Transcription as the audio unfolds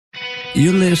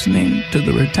You're listening to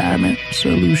the Retirement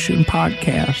Solution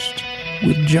Podcast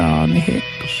with John Hicks.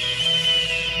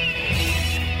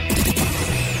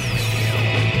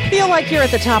 Feel like you're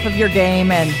at the top of your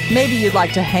game and maybe you'd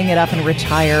like to hang it up and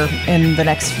retire in the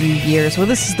next few years. Well,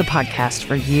 this is the podcast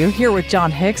for you. Here with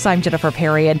John Hicks, I'm Jennifer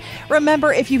Perry. And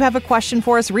remember, if you have a question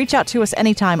for us, reach out to us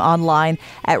anytime online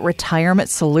at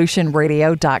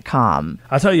retirementsolutionradio.com.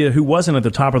 I'll tell you who wasn't at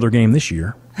the top of their game this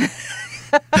year.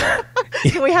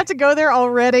 We have to go there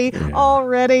already. Yeah.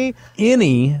 Already.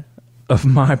 Any of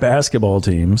my basketball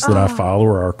teams that I follow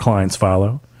or our clients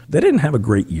follow, they didn't have a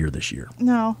great year this year.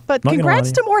 No, but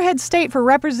congrats to Morehead State for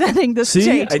representing the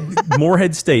state.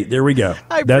 Morehead State, there we go.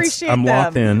 I appreciate that. I'm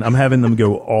locked in. I'm having them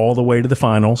go all the way to the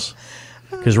finals.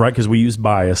 Because we use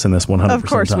bias in this 100% Of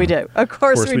course we do. Of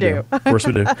course we do. Of course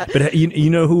we do. But you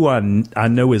know who I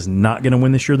know is not going to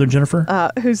win this year, though,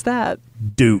 Jennifer? Who's that?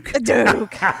 Duke.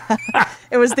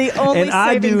 It was the only and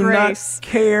I saving do grace. Not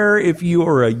care if you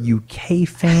are a UK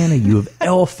fan, a U of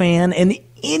L fan, and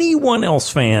anyone else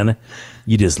fan.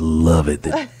 You just love it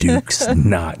that Duke's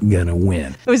not going to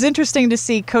win. It was interesting to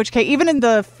see Coach K, even in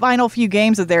the final few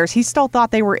games of theirs, he still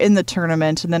thought they were in the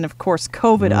tournament. And then, of course,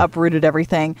 COVID uprooted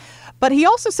everything. But he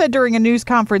also said during a news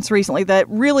conference recently that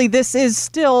really this is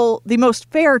still the most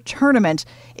fair tournament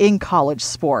in college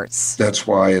sports. That's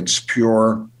why it's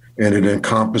pure and it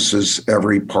encompasses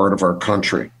every part of our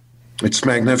country. It's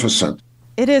magnificent.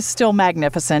 It is still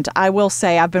magnificent. I will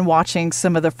say I've been watching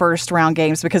some of the first round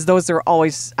games because those are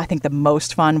always, I think, the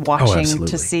most fun watching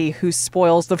to see who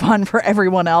spoils the fun for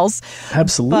everyone else.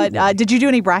 Absolutely. But did you do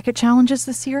any bracket challenges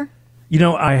this year? You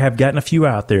know, I have gotten a few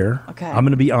out there. Okay. I'm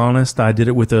going to be honest. I did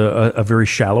it with a very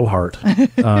shallow heart.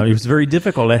 It was very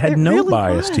difficult. I had no really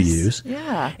bias to was. use.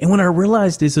 Yeah. And what I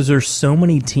realized is there's so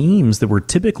many teams that were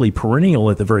typically perennial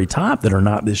at the very top that are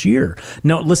not this year.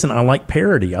 Now, listen, I like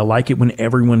parity. I like it when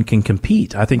everyone can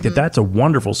compete. I think that that's a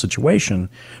wonderful situation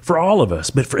for all of us.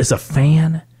 But as a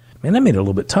fan, man, that made it a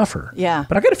little bit tougher. Yeah.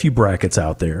 But I got a few brackets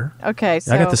out there. Okay.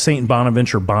 So I got the St.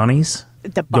 Bonaventure Bonnies.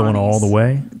 The Bonnies. Going all the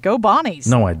way. Go Bonnies.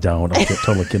 No, I don't. I'm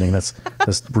totally kidding. That's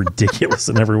ridiculous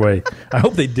in every way. I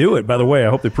hope they do it, by the way.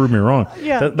 I hope they prove me wrong.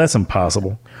 Yeah. That's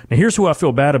impossible. Now, here's who I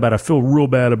feel bad about. I feel real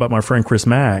bad about my friend Chris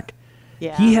Mack.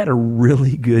 Yeah. He had a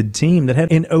really good team that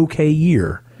had an okay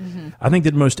year. I think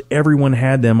that most everyone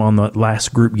had them on the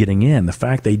last group getting in. The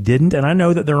fact they didn't, and I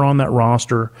know that they're on that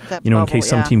roster, in case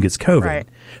some team gets COVID. Right.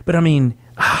 But I mean,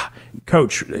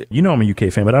 Coach, you know I'm a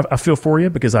UK fan, but I feel for you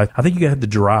because I think you had the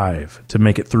drive to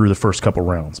make it through the first couple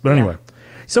rounds. But anyway,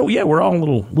 so yeah, we're all a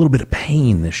little bit of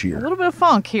pain this year. A little bit of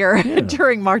funk here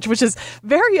during March, which is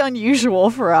very unusual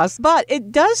for us. But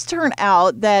it does turn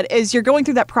out that as you're going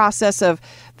through that process of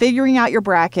figuring out your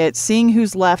bracket, seeing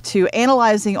who's left, to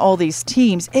analyzing all these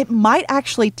teams, it might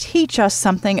actually teach us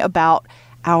something about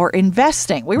our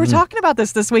investing. We were talking about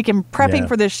this week in prepping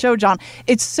for this show, John.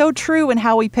 It's so true in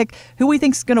how we pick who we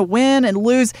think is going to win and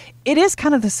lose. It is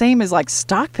kind of the same as like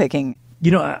stock picking.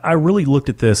 You know, I really looked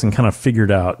at this and kind of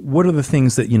figured out what are the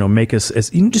things that, make us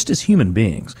as human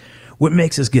beings, what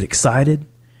makes us get excited,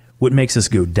 what makes us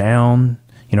go down.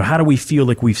 How do we feel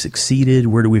like we've succeeded?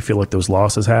 Where do we feel like those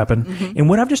losses happen? And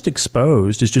what I've just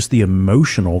exposed is just the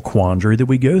emotional quandary that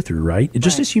we go through, right?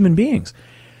 Just as human beings.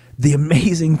 The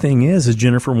amazing thing is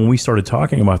Jennifer, when we started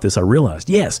talking about this, I realized,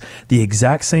 yes, the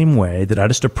exact same way that I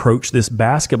just approach this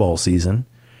basketball season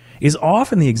is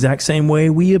often the exact same way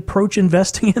we approach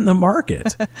investing in the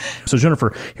market. So,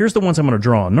 Jennifer, here's the ones I'm going to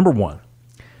draw on. Number one,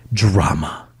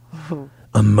 drama,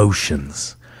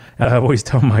 emotions. I always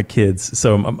tell my kids,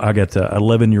 so I got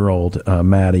 11-year-old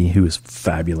Maddie, who is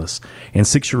fabulous, and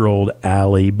 6-year-old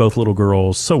Allie, both little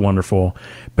girls, so wonderful,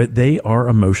 but they are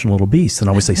emotional little beasts. And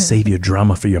I always say, save your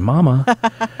drama for your mama,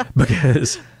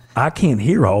 because I can't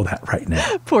hear all that right now.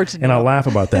 Poor Janelle. And I laugh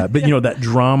about that. But, that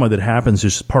drama that happens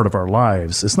is just part of our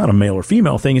lives. It's not a male or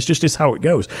female thing. It's just how it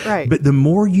goes. Right. But the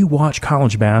more you watch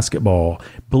college basketball,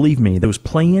 believe me, those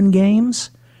play-in games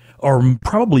are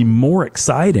probably more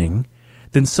exciting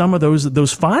than some of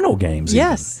those final games.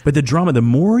 Yes. Even. But the drama, the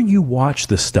more you watch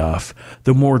the stuff,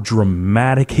 the more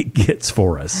dramatic it gets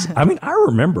for us. I mean, I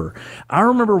remember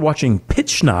watching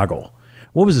Pitchnoggle.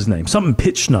 What was his name? Something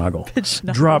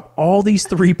Pitchnoggle. Drop all these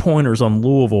 3-pointers on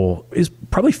Louisville is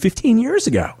probably 15 years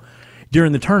ago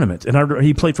during the tournament. And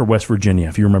he played for West Virginia,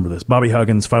 if you remember this. Bobby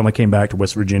Huggins finally came back to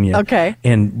West Virginia. Okay.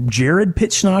 And Jared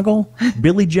Pitchnoggle,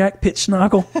 Billy Jack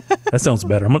Pitchnoggle. That sounds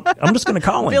better. I'm just going to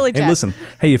call him. Billy Jack. Hey, listen.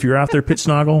 Hey, if you're out there,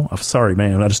 Pitchnoggle, I'm sorry,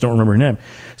 man. I just don't remember your name.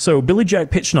 So Billy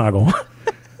Jack Pitchnoggle,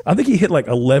 I think he hit like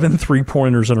 11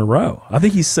 3-pointers in a row. I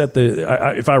think he set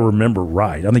if I remember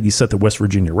right, I think he set the West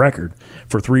Virginia record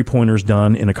for 3-pointers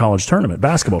done in a college tournament,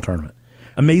 basketball tournament.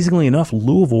 Amazingly enough,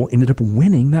 Louisville ended up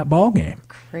winning that ball game.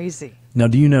 Crazy. Now,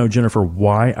 do you know, Jennifer,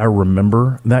 why I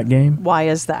remember that game? Why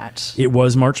is that? It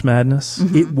was March Madness.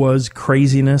 Mm-hmm. It was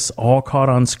craziness, all caught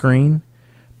on screen.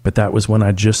 But that was when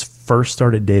I just first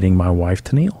started dating my wife,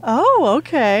 Tennille. Oh,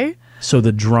 okay. So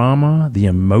the drama, the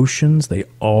emotions, they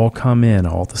all come in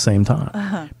all at the same time.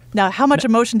 Uh-huh. Now, how much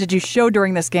emotion did you show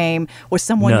during this game with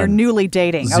someone None. you're newly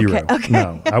dating? Zero. Okay.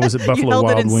 No, I was at You Buffalo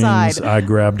held it Wild inside. Wings. I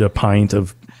grabbed a pint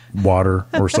of water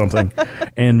or something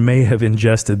and may have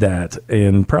ingested that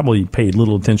and probably paid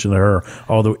little attention to her.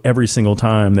 Although every single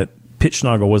time that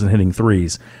Pitchnoggle wasn't hitting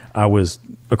threes, I was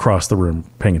across the room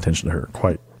paying attention to her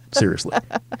quite seriously.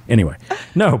 Anyway,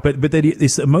 no, but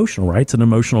it's emotional, right? It's an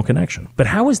emotional connection. But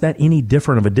how is that any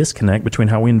different of a disconnect between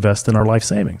how we invest in our life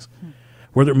savings?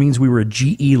 Whether it means we were a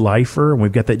GE lifer and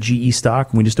we've got that GE stock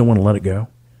and we just don't want to let it go.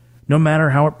 No matter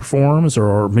how it performs,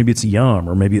 or maybe it's Yum,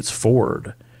 or maybe it's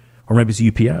Ford, or maybe it's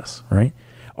UPS, right?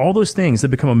 All those things that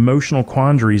become emotional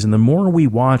quandaries, and the more we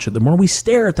watch it, the more we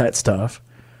stare at that stuff,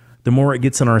 the more it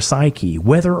gets in our psyche,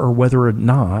 whether or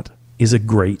not is a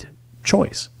great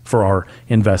choice for our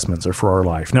investments or for our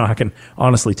life. Now, I can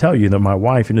honestly tell you that my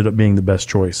wife ended up being the best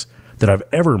choice that I've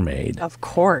ever made. Of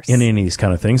course. In any of these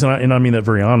kind of things. And I mean that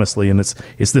very honestly, and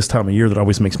it's this time of year that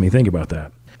always makes me think about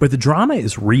that. But the drama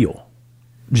is real,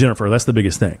 Jennifer. That's the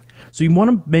biggest thing. So you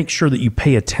want to make sure that you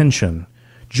pay attention,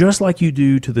 just like you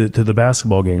do to the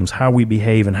basketball games, how we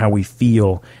behave and how we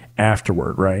feel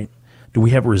afterward, right? Do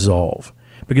we have resolve?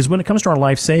 Because when it comes to our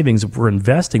life savings, if we're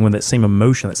investing with that same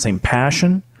emotion, that same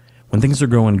passion, when things are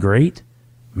going great,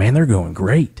 man, they're going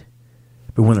great.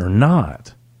 But when they're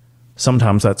not,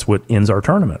 sometimes that's what ends our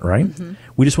tournament, right? Mm-hmm.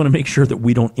 We just want to make sure that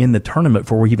we don't end the tournament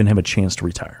before we even have a chance to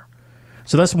retire.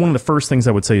 So that's one of the first things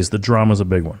I would say is the drama is a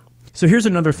big one. So here's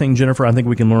another thing, Jennifer, I think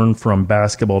we can learn from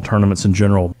basketball tournaments in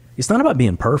general. It's not about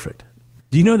being perfect.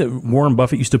 Do you know that Warren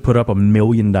Buffett used to put up $1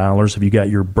 million if you got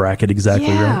your bracket exactly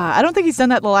right? Yeah, I don't think he's done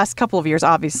that the last couple of years,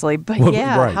 obviously. But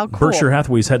right. How cool. Berkshire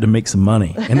Hathaway's had to make some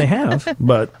money, and they have.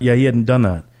 But yeah, he hadn't done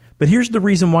that. But here's the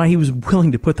reason why he was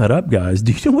willing to put that up, guys.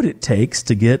 Do you know what it takes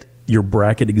to get your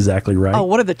bracket exactly right? Oh,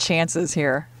 what are the chances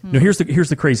here? No, here's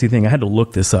the crazy thing. I had to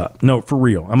look this up. No, for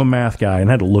real. I'm a math guy, and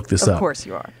I had to look this up. Of course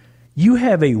you are. You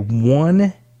have a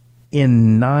 1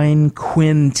 in 9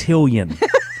 quintillion.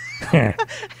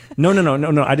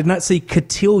 No. I did not say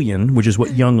cotillion, which is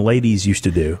what young ladies used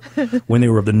to do when they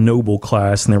were of the noble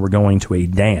class and they were going to a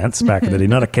dance back in the day.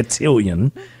 Not a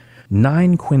cotillion.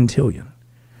 9 quintillion.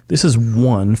 This is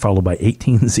 1 followed by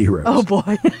 18 zeros. Oh,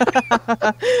 boy.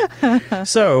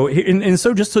 So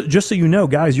just so you know,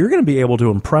 guys, you're going to be able to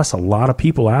impress a lot of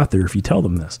people out there if you tell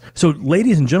them this. So,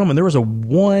 ladies and gentlemen, there was a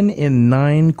 1 in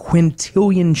 9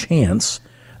 quintillion chance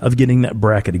of getting that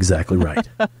bracket exactly right.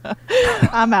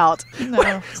 I'm out. No,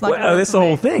 it's not Well, that's the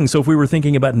whole thing. So if we were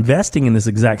thinking about investing in this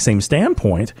exact same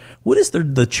standpoint, what is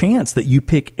the chance that you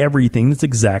pick everything that's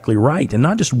exactly right and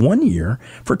not just 1 year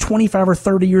for 25 or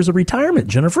 30 years of retirement,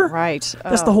 Jennifer? Right.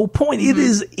 That's the whole point. It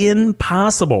is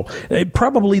impossible.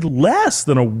 Probably less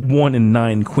than a 1 in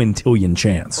 9 quintillion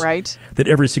chance. Right. That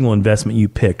every single investment you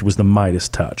picked was the Midas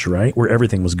touch, right? Where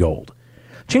everything was gold.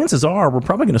 Chances are we're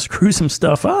probably going to screw some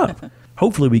stuff up.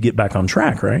 Hopefully we get back on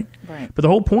track, right? Right. But the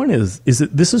whole point is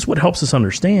that this is what helps us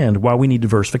understand why we need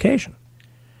diversification.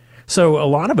 So a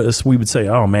lot of us, we would say,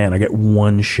 oh man, I got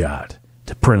one shot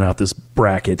to print out this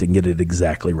bracket and get it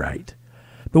exactly right.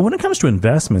 But when it comes to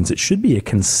investments, it should be a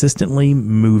consistently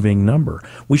moving number.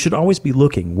 We should always be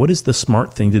looking, what is the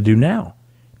smart thing to do now?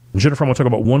 And Jennifer, I'm going to talk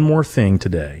about one more thing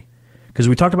today, because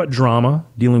we talked about drama,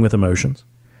 dealing with emotions.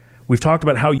 We've talked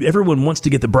about how everyone wants to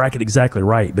get the bracket exactly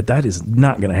right, but that is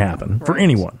not going to happen for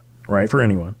anyone, right? For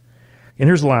anyone. And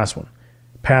here's the last one,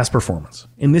 past performance.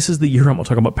 And this is the year I'm going to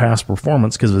talk about past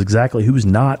performance because of exactly who's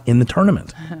not in the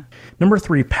tournament. Number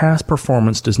 3, past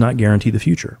performance does not guarantee the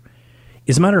future.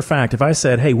 As a matter of fact, if I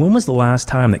said, hey, when was the last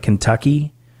time that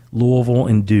Kentucky, Louisville,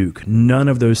 and Duke, none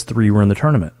of those 3 were in the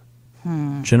tournament?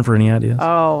 Jennifer, any ideas?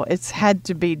 Oh, it's had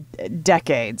to be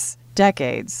decades.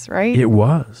 Decades, right? It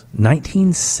was.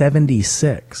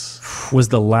 1976 was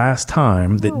the last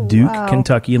time that Duke,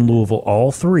 Kentucky, and Louisville,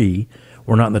 all 3,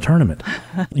 were not in the tournament.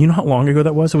 You know how long ago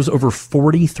that was? It was over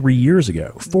 43 years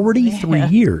ago. 43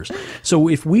 years. So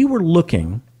if we were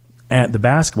looking at the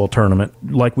basketball tournament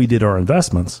like we did our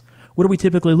investments, what are we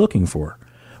typically looking for?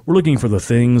 We're looking for the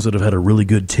things that have had a really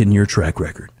good 10-year track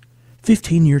record,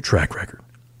 15-year track record,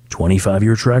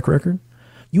 25-year track record.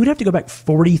 You would have to go back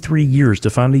 43 years to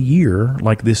find a year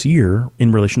like this year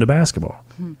in relation to basketball.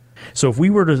 So if we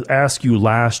were to ask you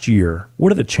last year,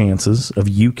 what are the chances of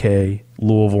UK,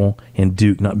 Louisville, and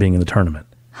Duke not being in the tournament?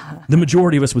 The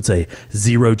majority of us would say,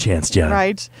 0 chance, John.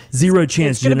 Right. 0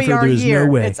 chance, It's gonna be Jennifer. our There's year.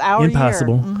 no way. It's our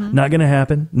Impossible. year. Mm-hmm. Not going to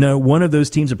happen. No, one of those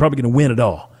teams are probably going to win it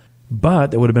all.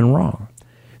 But that would have been wrong.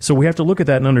 So we have to look at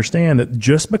that and understand that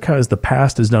just because the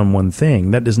past has done one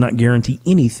thing, that does not guarantee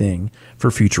anything for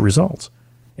future results.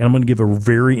 And I'm going to give a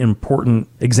very important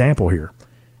example here.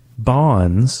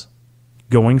 Bonds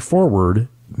going forward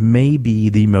may be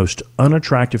the most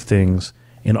unattractive things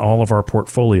in all of our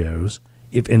portfolios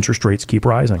if interest rates keep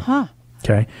rising.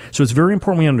 Okay. So it's very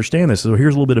important we understand this. So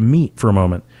here's a little bit of meat for a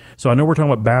moment. So I know we're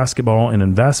talking about basketball and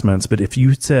investments, but if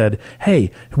you said,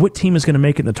 hey, what team is going to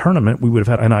make it in the tournament, we would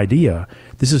have had an idea.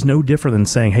 This is no different than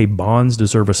saying, hey, bonds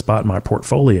deserve a spot in my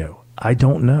portfolio. I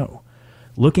don't know.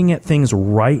 Looking at things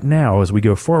right now as we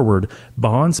go forward,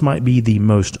 bonds might be the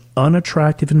most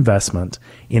unattractive investment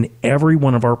in every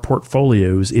one of our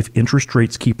portfolios if interest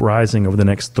rates keep rising over the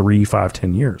next 3, 5,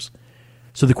 10 years.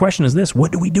 So the question is this,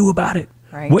 what do we do about it?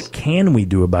 Right. What can we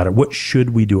do about it? What should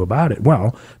we do about it?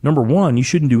 Well, number one, you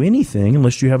shouldn't do anything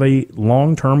unless you have a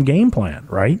long-term game plan,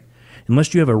 right?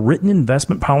 Unless you have a written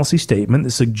investment policy statement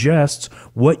that suggests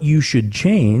what you should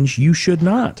change, you should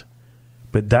not.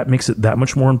 But that makes it that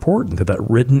much more important that that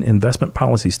written investment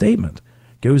policy statement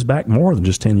goes back more than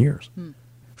just 10 years.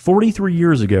 43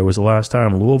 years ago was the last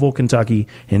time Louisville, Kentucky,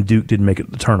 and Duke didn't make it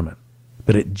to the tournament.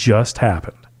 But it just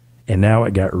happened. And now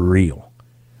it got real.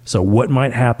 So what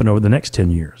might happen over the next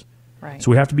 10 years? Right.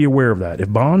 So we have to be aware of that.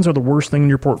 If bonds are the worst thing in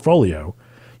your portfolio,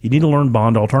 you need to learn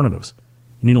bond alternatives.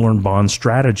 You need to learn bond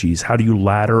strategies. How do you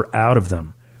ladder out of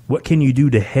them? What can you do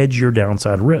to hedge your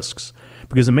downside risks?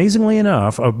 Because amazingly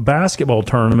enough, a basketball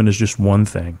tournament is just one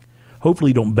thing. Hopefully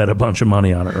you don't bet a bunch of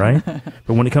money on it, right?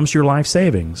 But when it comes to your life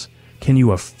savings, can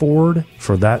you afford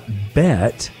for that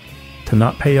bet to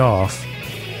not pay off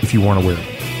if you weren't aware of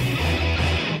it?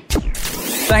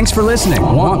 Thanks for listening.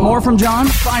 Want more from John?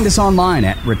 Find us online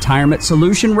at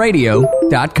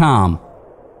retirementsolutionradio.com.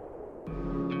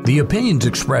 The opinions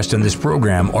expressed in this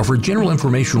program are for general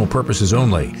informational purposes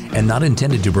only and not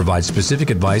intended to provide specific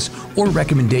advice or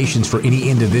recommendations for any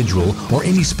individual or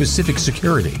any specific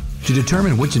security. To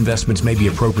determine which investments may be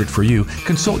appropriate for you,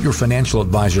 consult your financial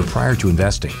advisor prior to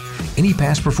investing. Any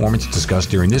past performance discussed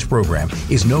during this program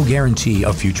is no guarantee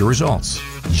of future results.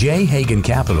 J. Hagan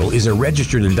Capital is a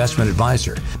registered investment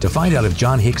advisor. To find out if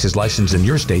John Hicks is licensed in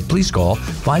your state, please call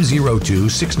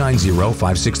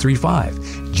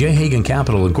 502-690-5635. J. Hagan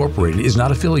Capital Incorporated is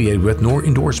not affiliated with nor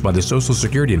endorsed by the Social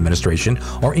Security Administration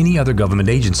or any other government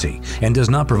agency and does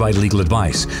not provide legal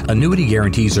advice. Annuity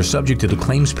guarantees are subject to the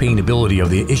claims paying ability of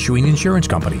the issuing insurance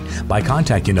company. By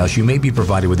contacting us, you may be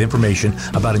provided with information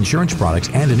about insurance products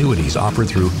and annuities offered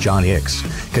through John Hicks.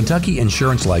 Kentucky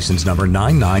Insurance License Number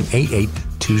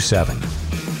 998827.